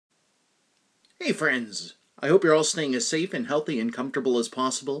Hey friends, I hope you're all staying as safe and healthy and comfortable as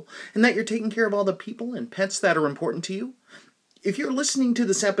possible, and that you're taking care of all the people and pets that are important to you. If you're listening to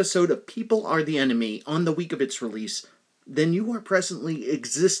this episode of People Are the Enemy on the week of its release, then you are presently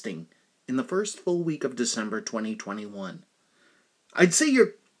existing in the first full week of December 2021. I'd say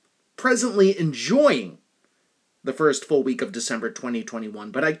you're presently enjoying the first full week of December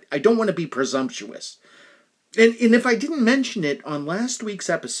 2021, but I don't want to be presumptuous. And if I didn't mention it on last week's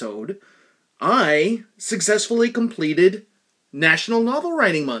episode, I successfully completed National Novel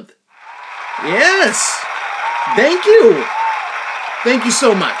Writing Month. Yes! Thank you! Thank you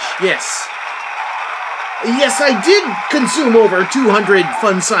so much, yes. Yes, I did consume over 200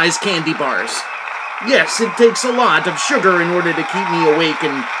 fun-sized candy bars. Yes, it takes a lot of sugar in order to keep me awake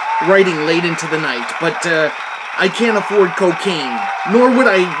and writing late into the night, but I can't afford cocaine, nor would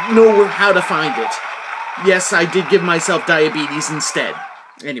I know how to find it. Yes, I did give myself diabetes instead.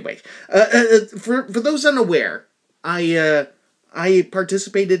 Anyway, for those unaware, I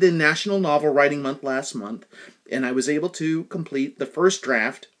participated in National Novel Writing Month last month, and I was able to complete the first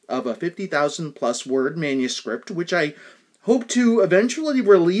draft of a 50,000 plus word manuscript, which I hope to eventually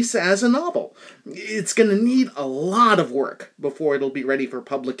release as a novel. It's going to need a lot of work before it'll be ready for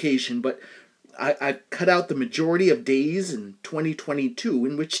publication, but I've cut out the majority of days in 2022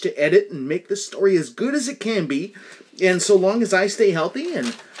 in which to edit and make this story as good as it can be. And so long as I stay healthy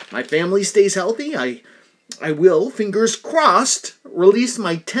and my family stays healthy, I will, fingers crossed, release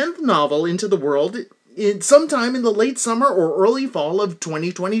my 10th novel into the world sometime in the late summer or early fall of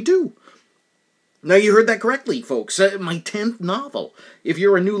 2022. Now, you heard that correctly, folks. My 10th novel. If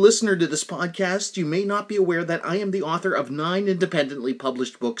you're a new listener to this podcast, you may not be aware that I am the author of 9 independently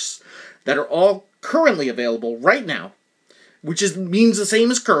published books that are all currently available right now, which means the same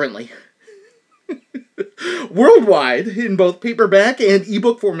as currently, worldwide in both paperback and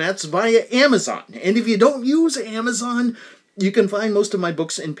ebook formats via Amazon. And if you don't use Amazon, you can find most of my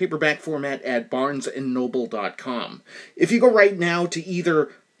books in paperback format at barnesandnoble.com. If you go right now to either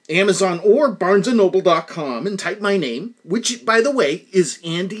Amazon or barnesandnoble.com and type my name, which, by the way, is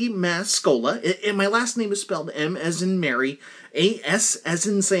Andy Mascola, and my last name is spelled M as in Mary, A-S as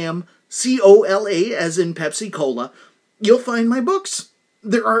in Sam, C-O-L-A as in Pepsi Cola, you'll find my books.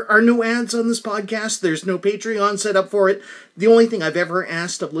 There are no ads on this podcast. There's no Patreon set up for it. The only thing I've ever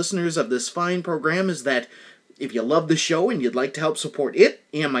asked of listeners of this fine program is that if you love the show and you'd like to help support it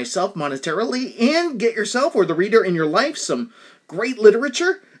and myself monetarily and get yourself or the reader in your life some great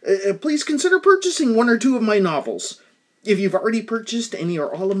literature, please consider purchasing 1 or 2 of my novels. If you've already purchased any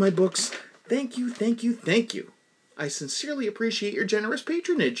or all of my books, thank you, thank you, thank you. I sincerely appreciate your generous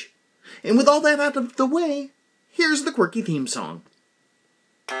patronage. And with all that out of the way, here's the quirky theme song.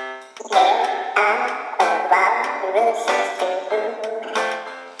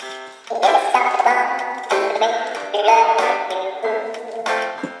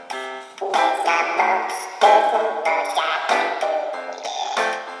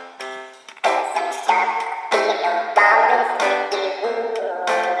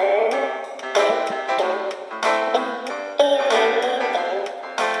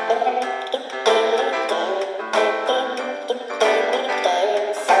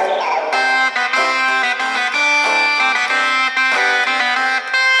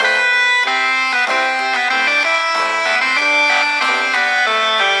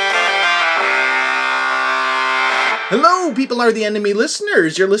 Hello, People Are the Enemy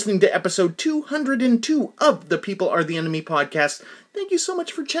listeners. You're listening to episode 202 of the People Are the Enemy podcast. Thank you so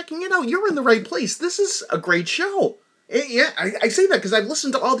much for checking it out. You're in the right place. This is a great show. Yeah, I say that because I've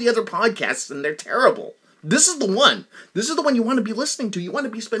listened to all the other podcasts and they're terrible. This is the one. This is the one you want to be listening to. You want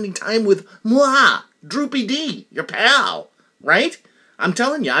to be spending time with moi, Droopy D, your pal, right? I'm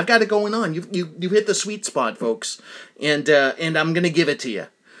telling you, I've got it going on. You hit the sweet spot, folks, and I'm gonna give it to you.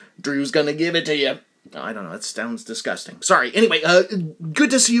 Drew's gonna give it to you. I don't know, that sounds disgusting. Sorry. Anyway,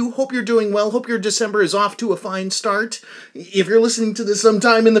 good to see you. Hope you're doing well. Hope your December is off to a fine start. If you're listening to this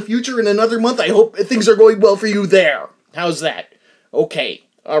sometime in the future, in another month, I hope things are going well for you there. How's that? Okay.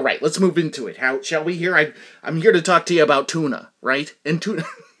 All right, let's move into it. How shall we here? I'm here to talk to you about tuna, right? And tuna,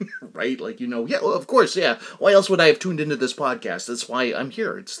 right? Like, you know, yeah, well, of course, yeah. Why else would I have tuned into this podcast? That's why I'm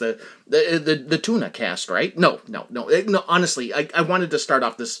here. It's the tuna cast, right? No. Honestly, I wanted to start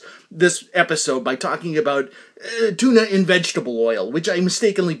off this episode by talking about tuna in vegetable oil, which I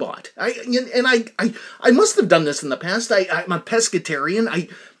mistakenly bought. I must have done this in the past. I'm a pescatarian.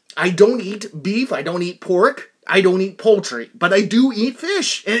 I don't eat beef. I don't eat pork. I don't eat poultry, but I do eat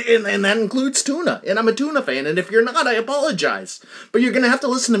fish, and that includes tuna, and I'm a tuna fan, and if you're not, I apologize. But you're going to have to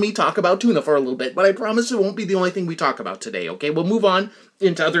listen to me talk about tuna for a little bit, but I promise it won't be the only thing we talk about today, okay? We'll move on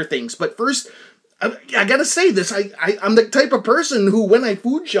into other things, but first, I gotta say this. I'm the type of person who, when I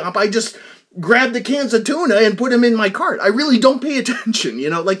food shop, I just grab the cans of tuna and put them in my cart. I really don't pay attention,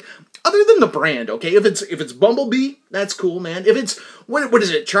 like, other than the brand, okay? If it's Bumblebee, that's cool, man. If it's, what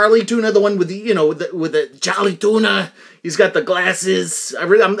is it, Charlie Tuna, the one with the, with the Jolly Tuna, he's got the glasses.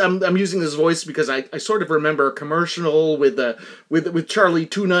 I'm using this voice because I sort of remember a commercial with Charlie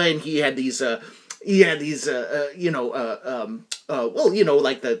Tuna, and he had these like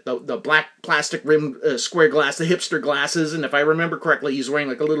the black plastic rim square glass, the hipster glasses, and if I remember correctly, he's wearing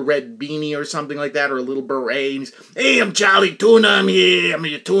like a little red beanie or something like that, or a little beret, and he's, hey, I'm Charlie Tuna, I'm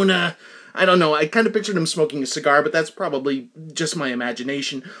your tuna. I don't know, I kind of pictured him smoking a cigar, but that's probably just my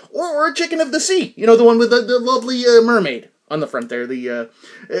imagination. Or a Chicken of the Sea, the one with the lovely mermaid on the front there,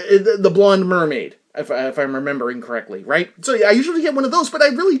 the blonde mermaid, if I'm remembering correctly, right? So yeah, I usually get one of those, but I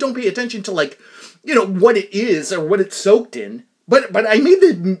really don't pay attention to, like, what it is or what it's soaked in. But I made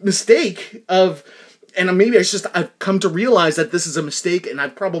the mistake of, and maybe I've come to realize that this is a mistake, and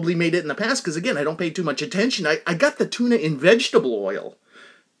I've probably made it in the past, because again, I don't pay too much attention. I got the tuna in vegetable oil.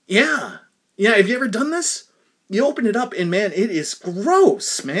 Yeah. Yeah, have you ever done this? You open it up, and man, it is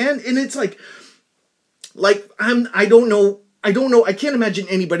gross, man. And it's like I don't know, I can't imagine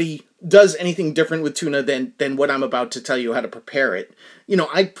anybody does anything different with tuna than what I'm about to tell you how to prepare it.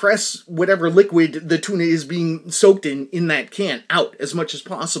 I press whatever liquid the tuna is being soaked in that can out as much as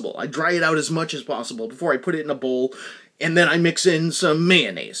possible. I dry it out as much as possible before I put it in a bowl, and then I mix in some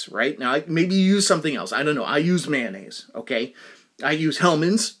mayonnaise, right? Now, maybe you use something else. I don't know. I use mayonnaise, okay? I use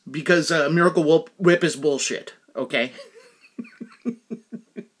Hellmann's because Miracle Whip is bullshit, okay?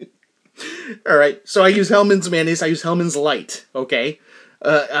 All right, so I use Hellmann's mayonnaise. I use Hellmann's Light, okay?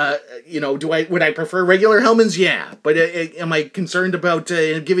 Would I prefer regular Hellmann's? Yeah, but am I concerned about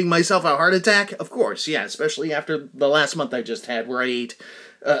giving myself a heart attack? Of course, yeah, especially after the last month I just had, where I ate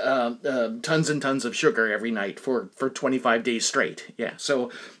tons and tons of sugar every night for 25 days straight. Yeah,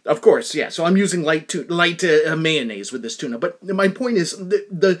 so of course, yeah. So I'm using light mayonnaise with this tuna. But my point is,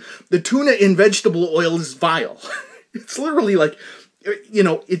 the tuna in vegetable oil is vile. It's literally like,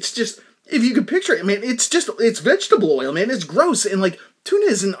 it's just, if you could picture it, man, it's vegetable oil, man. It's gross, and like,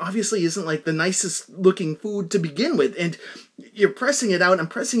 tuna obviously isn't like the nicest looking food to begin with, and you're pressing it out. I'm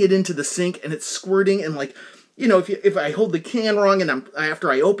pressing it into the sink, and it's squirting, and like, if I hold the can wrong, and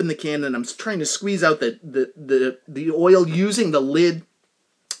after I open the can and I'm trying to squeeze out the oil using the lid,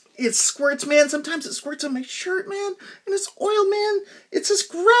 it squirts, man. Sometimes it squirts on my shirt, man, and it's oil, man. It's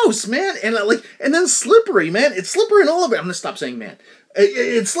just gross, man, and and then slippery, man. It's slippery all over. I'm gonna stop saying man.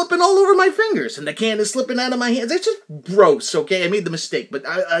 It's slipping all over my fingers, and the can is slipping out of my hands. It's just gross, okay? I made the mistake, but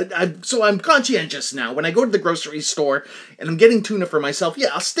so I'm conscientious now. When I go to the grocery store and I'm getting tuna for myself, yeah,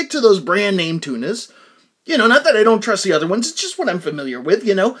 I'll stick to those brand name tunas. Not that I don't trust the other ones. It's just what I'm familiar with,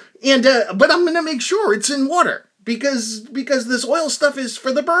 And but I'm gonna make sure it's in water because this oil stuff is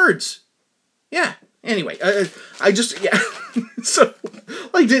for the birds. Yeah. Anyway, I just, yeah. So,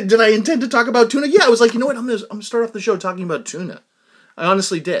 like, did I intend to talk about tuna? Yeah, I was like, you know what? I'm gonna start off the show talking about tuna. I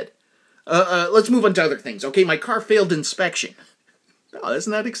honestly did. Let's move on to other things. Okay, my car failed inspection. Oh,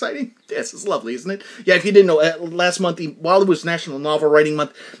 isn't that exciting? Yes, it's lovely, isn't it? Yeah, if you didn't know, last month, while it was National Novel Writing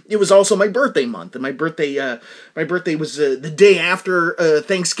Month, it was also my birthday month, and my birthday was the day after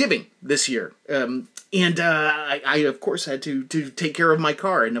Thanksgiving this year. I of course had to take care of my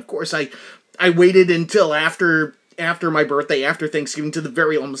car, and of course I waited until after my birthday, after Thanksgiving, to the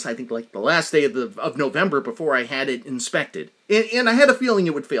very, almost, I think, like the last day of November before I had it inspected. And I had a feeling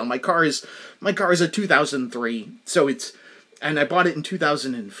it would fail. My car is a 2003, and I bought it in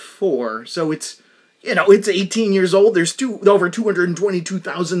 2004, so it's 18 years old. There's over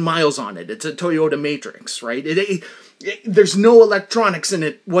 222,000 miles on it. It's a Toyota Matrix, right? There's no electronics in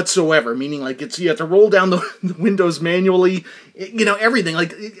it whatsoever, meaning like you have to roll down the windows manually.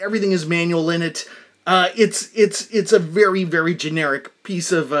 Everything is manual in it. It's a very, very generic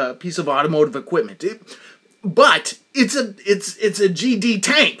piece of automotive equipment. But it's a GD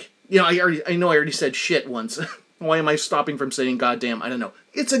tank. I know I already said shit once. Why am I stopping from saying goddamn? I don't know.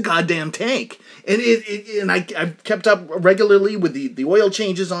 It's a goddamn tank. And I've kept up regularly with the oil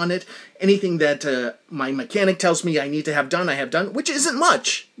changes on it. Anything that my mechanic tells me I need to have done, I have done, which isn't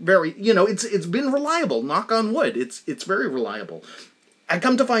much. Very, it's been reliable. Knock on wood. It's very reliable. I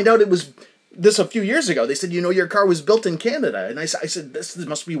come to find out it was this a few years ago. They said, your car was built in Canada. And I said, this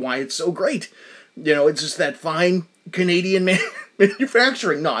must be why it's so great. It's just that fine Canadian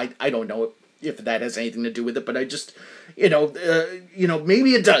manufacturing. No, I don't know if that has anything to do with it, but I just,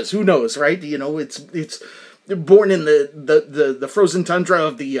 maybe it does. Who knows, right? It's born in the frozen tundra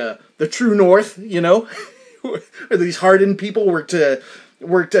of the true north. Where these hardened people worked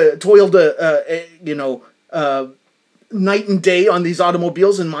toiled, night and day on these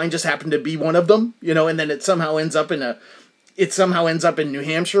automobiles, and mine just happened to be one of them, and then it somehow ends up in New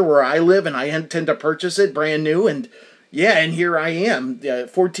Hampshire where I live, and I intend to purchase it brand new, and yeah, and here I am,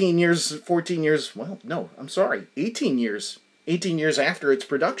 14 years, well, no, I'm sorry, 18 years after its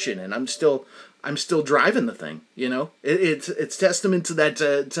production, and I'm still driving the thing. It's testament to that,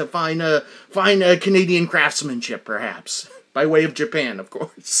 to fine Canadian craftsmanship, perhaps, by way of Japan, of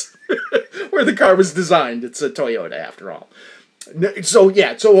course, where the car was designed. It's a Toyota, after all. So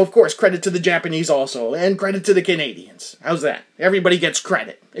of course, credit to the Japanese also, and credit to the Canadians. How's that? Everybody gets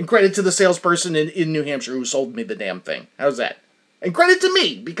credit. And credit to the salesperson in New Hampshire who sold me the damn thing. How's that? And credit to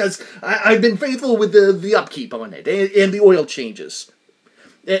me, because I've been faithful with the upkeep on it, and the oil changes.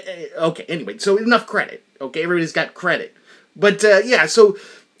 Okay, anyway, so enough credit. Okay, everybody's got credit. But, so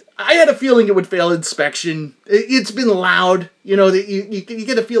I had a feeling it would fail inspection. It's been loud. You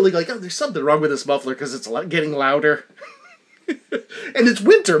get a feeling like, oh, there's something wrong with this muffler because it's getting louder. And it's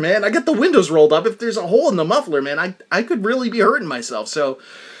winter, man. I got the windows rolled up. If there's a hole in the muffler, man, I could really be hurting myself. So,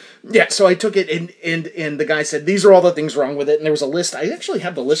 yeah, so I took it, and the guy said, these are all the things wrong with it. And there was a list. I actually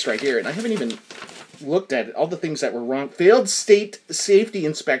have the list right here, and I haven't even looked at it. All the things that were wrong. Failed state safety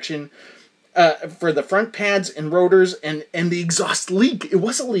inspection for the front pads and rotors, and the exhaust leak. It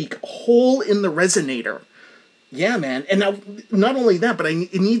was a leak. A hole in the resonator. Yeah, man. And now, not only that, but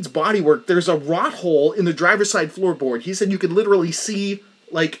it needs body work. There's a rot hole in the driver's side floorboard. He said you could literally see,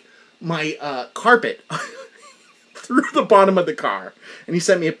 like, my carpet through the bottom of the car. And he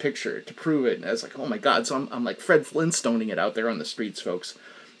sent me a picture to prove it. And I was like, oh my God. So I'm like Fred Flintstoning it out there on the streets, folks.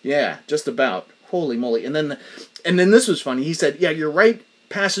 Yeah, just about. Holy moly. And then this was funny. He said, yeah, your right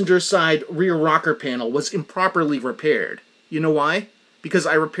passenger side rear rocker panel was improperly repaired. You know why? Because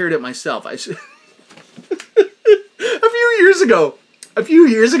I repaired it myself. A few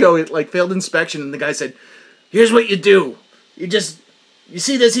years ago, it failed inspection, and the guy said, "Here's what you do. You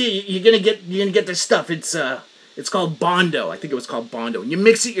see this here. You're gonna get this stuff. It's called Bondo. I think it was called Bondo. And you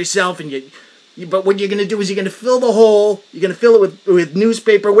mix it yourself, and but what you're gonna do is you're gonna fill the hole. You're gonna fill it with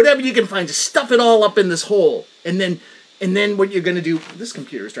newspaper, whatever you can find. Just stuff it all up in this hole, and then what you're gonna do. This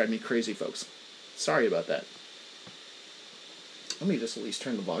computer is driving me crazy, folks. Sorry about that. Let me just at least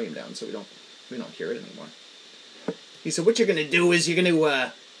turn the volume down so we don't hear it anymore." He said, what you're going to do is you're going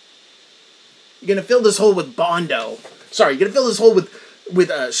to fill this hole with Bondo. Sorry, you're going to fill this hole with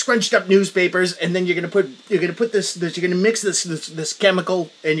scrunched up newspapers, and then you're going to mix this chemical,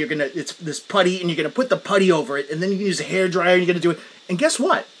 and it's this putty, and you're going to put the putty over it, and then you can use a hairdryer, and you're going to do it. And guess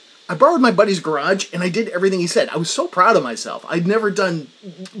what? I borrowed my buddy's garage, and I did everything he said. I was so proud of myself. I'd never done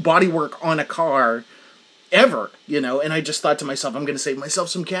body work on a car ever, and I just thought to myself, I'm going to save myself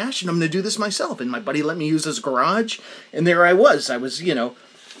some cash, and I'm going to do this myself. And my buddy let me use his garage, and there I was. It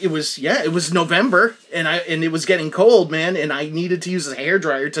was November, and it was getting cold, man, and I needed to use a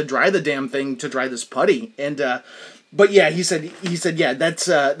hairdryer to dry the damn thing, to dry this putty. And but yeah, he said, yeah,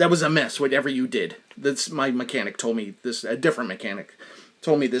 that was a mess, whatever you did. That's my mechanic told me this. A different mechanic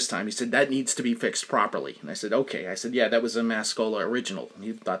told me this time. He said that needs to be fixed properly. And I said, okay. I said, yeah, that was a Mascola original. And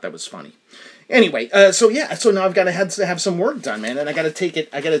he thought that was funny. Anyway, so now I've got to have some work done, man, and I got to take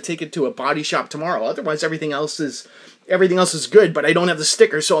it to a body shop tomorrow. Otherwise, everything else is good, but I don't have the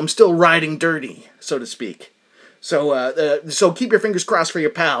sticker, so I'm still riding dirty, so to speak. So keep your fingers crossed for your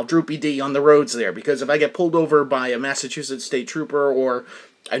pal Droopy D on the roads there, because if I get pulled over by a Massachusetts state trooper or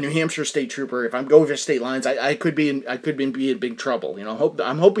a New Hampshire state trooper, if I'm going over state lines, I could be in big trouble.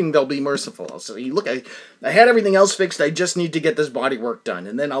 I'm hoping they'll be merciful. I'll say, look, I had everything else fixed. I just need to get this body work done,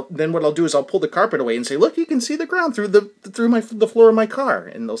 and then what I'll do is I'll pull the carpet away and say, look, you can see the ground through the floor of my car,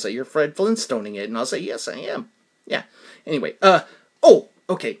 and they'll say, you're Fred Flintstoning it, and I'll say, yes, I am. Yeah. Anyway,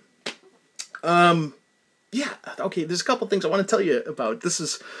 okay. Yeah, okay. There's a couple things I want to tell you about. This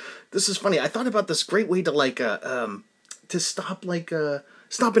is funny. I thought about this great way to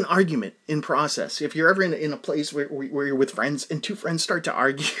stop an argument in process. If you're ever in a place where you're with friends and two friends start to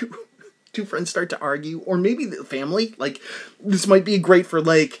argue, or maybe the family, this might be great for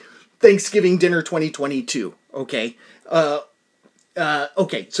Thanksgiving dinner 2022. Okay,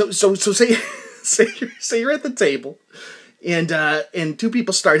 okay. So say you're at the table, and two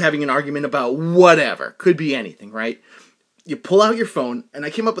people start having an argument about whatever, could be anything, right? You pull out your phone, and I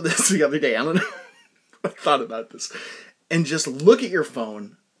came up with this the other day. I don't know. I thought about this. And just look at your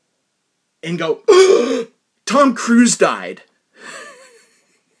phone and go, Tom Cruise died.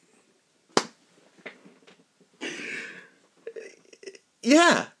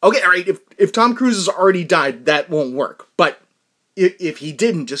 Yeah. Okay, all right. If Tom Cruise has already died, that won't work. But if he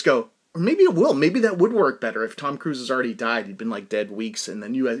didn't, just go, Or maybe it will. Maybe that would work better if Tom Cruise has already died. He'd been like dead weeks, and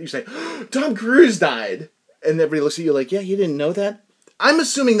then you say, Tom Cruise died. And everybody looks at you like, yeah, you didn't know that? I'm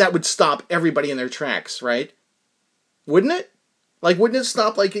assuming that would stop everybody in their tracks, right? Wouldn't it? Like, wouldn't it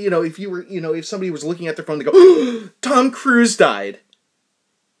stop, like, if somebody was looking at their phone, they go, Tom Cruise died.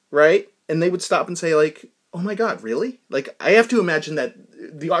 Right? And they would stop and say, like, oh my God, really? Like, I have to imagine that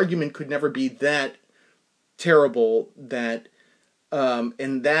the argument could never be that terrible that,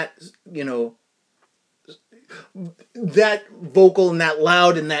 and that, that vocal and that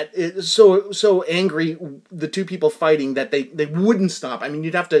loud and that so angry, the two people fighting, that they wouldn't stop. I mean,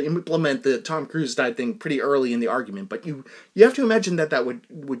 you'd have to implement the Tom Cruise died thing pretty early in the argument, but you have to imagine that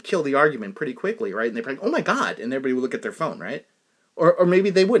would kill the argument pretty quickly, right? And they'd be like, oh my God, and everybody would look at their phone, right? Or maybe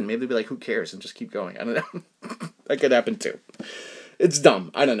they wouldn't. Maybe they'd be like, who cares, and just keep going. I don't know. That could happen too. It's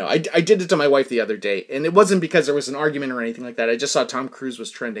dumb. I don't know. I did it to my wife the other day, and it wasn't because there was an argument or anything like that. I just saw Tom Cruise was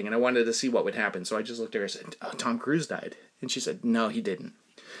trending, and I wanted to see what would happen. So I just looked at her and said, oh, Tom Cruise died. And she said, no, he didn't.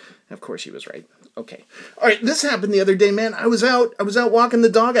 And of course she was right. Okay. All right, this happened the other day, man. I was out walking the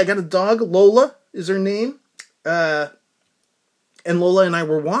dog. I got a dog. Lola is her name. And Lola and I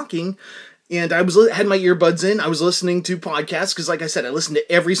were walking, and I had my earbuds in. I was listening to podcasts, because like I said, I listen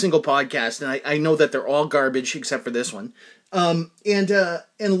to every single podcast, and I know that they're all garbage except for this one. And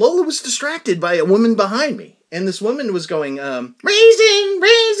Lola was distracted by a woman behind me, and this woman was going, raisin.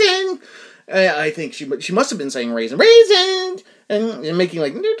 I think she must have been saying raisin, and making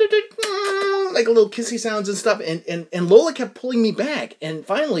like a little kissy sounds and stuff. And Lola kept pulling me back, and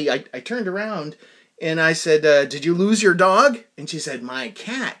finally I turned around and I said, "Did you lose your dog?" And she said, "My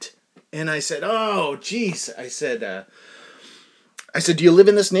cat." And I said, "Oh, geez." I said, "Do you live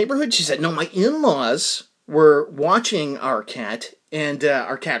in this neighborhood?" She said, "No, my in-laws were watching our cat, and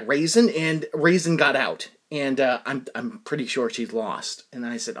our cat Raisin, and Raisin got out, and I'm pretty sure she's lost." And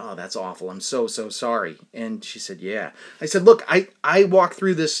I said, "Oh, that's awful. I'm so sorry." And she said, "Yeah." I said, "Look, I walk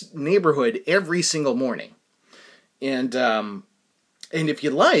through this neighborhood every single morning, and if you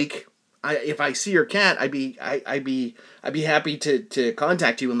like, if I see your cat, I'd be happy to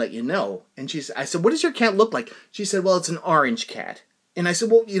contact you and let you know." And I said, "What does your cat look like?" She said, "Well, it's an orange cat." And I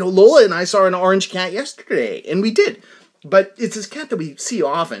said, "Well, Lola and I saw an orange cat yesterday," and we did. But it's this cat that we see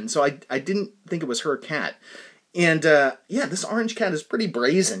often, so I didn't think it was her cat. And, this orange cat is pretty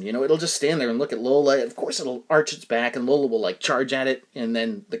brazen, it'll just stand there and look at Lola. Of course, it'll arch its back, and Lola will, like, charge at it, and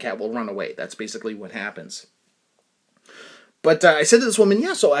then the cat will run away. That's basically what happens. But I said to this woman,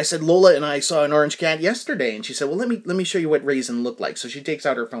 yeah, so I said, "Lola and I saw an orange cat yesterday." And she said, "Well, let me show you what Raisin looked like." So she takes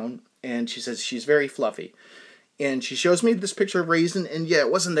out her phone, and she says she's very fluffy. And she shows me this picture of Raisin, and yeah,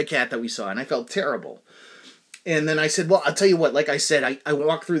 it wasn't the cat that we saw, and I felt terrible. And then I said, "Well, I'll tell you what, like I said, I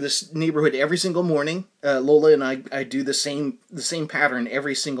walk through this neighborhood every single morning. Lola and I do the same pattern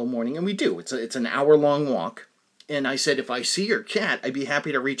every single morning, and we do. It's an hour-long walk." And I said, "If I see your cat, I'd be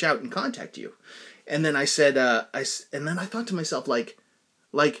happy to reach out and contact you." And then I said, and then I thought to myself, like,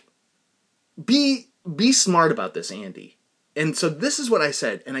 be smart about this, Andy. And so this is what I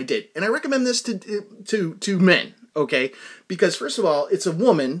said, and I did. And I recommend this to men, okay? Because first of all, it's a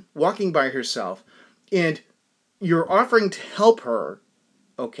woman walking by herself, and you're offering to help her,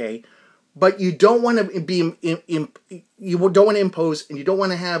 okay? But you don't want to you don't want to impose, and you don't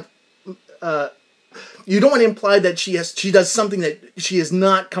want to have, you don't want to imply that she does something that she is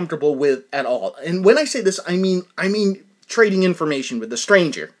not comfortable with at all. And when I say this, I mean trading information with a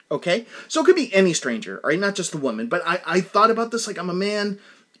stranger, okay? So it could be any stranger, all right? Not just a woman. But I thought about this like I'm a man,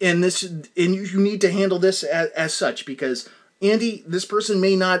 and you need to handle this as such, because Andy, this person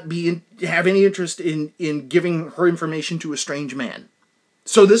may not have any interest in giving her information to a strange man.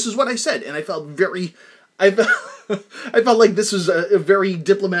 So this is what I said, and I felt I felt like this was a very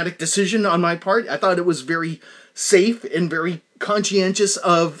diplomatic decision on my part. I thought it was very safe and very conscientious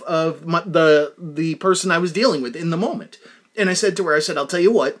of the person I was dealing with in the moment. And I said to her, "I'll tell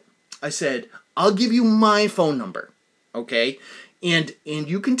you what," I said, "I'll give you my phone number, okay? And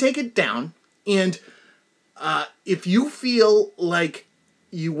you can take it down, and if you feel like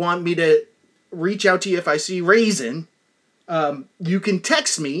you want me to reach out to you if I see Raisin, you can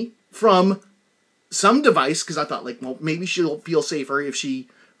text me from some device," because I thought, like, well, maybe she'll feel safer if she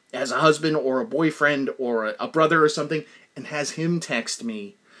has a husband or a boyfriend or a brother or something, and has him text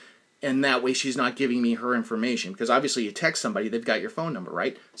me, and that way she's not giving me her information, because obviously you text somebody, they've got your phone number,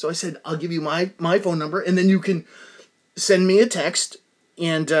 right? So I said, "I'll give you my phone number, and then you can send me a text,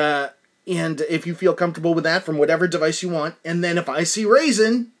 and if you feel comfortable with that, from whatever device you want, and then if I see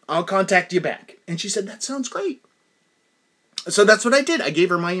Raisin, I'll contact you back." And she said, "That sounds great." So that's what I did. I gave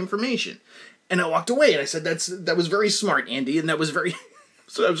her my information. And I walked away, and I said, that was very smart, Andy, and that was very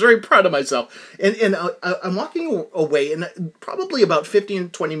So I was very proud of myself. And I'm walking away, and probably about 15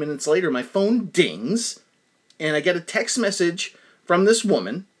 20 minutes later, my phone dings, and I get a text message from this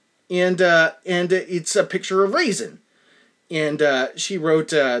woman, and it's a picture of Raisin. And she wrote,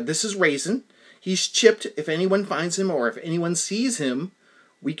 "This is Raisin. He's chipped. If anyone finds him or if anyone sees him,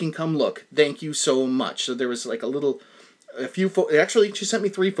 we can come look. Thank you so much." So there was like a few actually, she sent me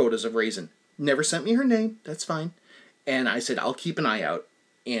 3 photos of Raisin. Never sent me her name. That's fine. And I said, "I'll keep an eye out,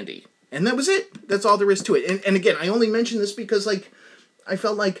 Andy." And that was it. That's all there is to it. And again, I only mention this because like I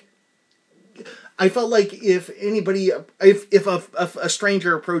felt like if anybody, if a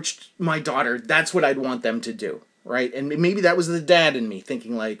stranger approached my daughter, that's what I'd want them to do, right? And maybe that was the dad in me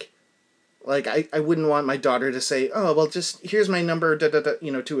thinking like I wouldn't want my daughter to say, "Oh, well, just here's my number,"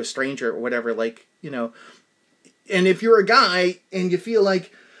 to a stranger or whatever, And if you're a guy and you feel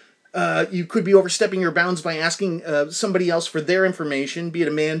like you could be overstepping your bounds by asking somebody else for their information, be it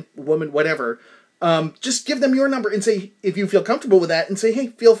a man, woman, whatever, just give them your number and say, if you feel comfortable with that, and say, "Hey,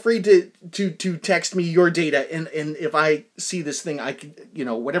 feel free to text me your data, and if I see this thing, I could,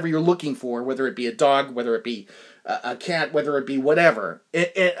 whatever you're looking for, whether it be a dog, whether it be a cat, whether it be whatever,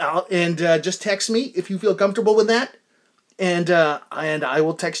 and just text me if you feel comfortable with that, and I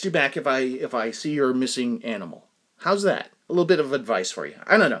will text you back if I see your missing animal." How's that? A little bit of advice for you.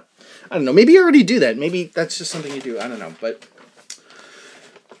 I don't know. Maybe you already do that. Maybe that's just something you do. I don't know, but.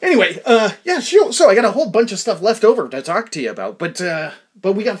 Anyway, yeah, sure. So I got a whole bunch of stuff left over to talk to you about, but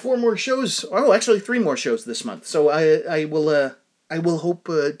we got 4 more shows. Oh, actually 3 more shows this month. So I will hope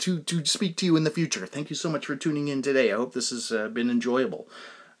to speak to you in the future. Thank you so much for tuning in today. I hope this has been enjoyable.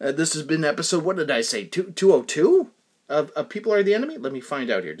 This has been episode, what did I say, 202 of People Are the Enemy? Let me find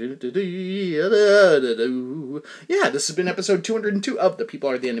out here. Yeah, this has been episode 202 of the People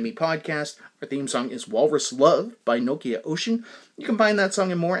Are the Enemy podcast. Our theme song is Walrus Love by Nokia Ocean. You can find that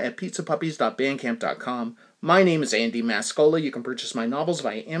song and more at pizzapuppies.bandcamp.com. My name is Andy Mascola. You can purchase my novels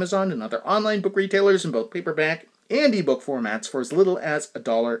via Amazon and other online book retailers in both paperback and ebook formats for as little as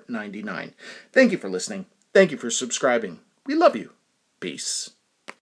 $1.99. Thank you for listening. Thank you for subscribing. We love you. Peace.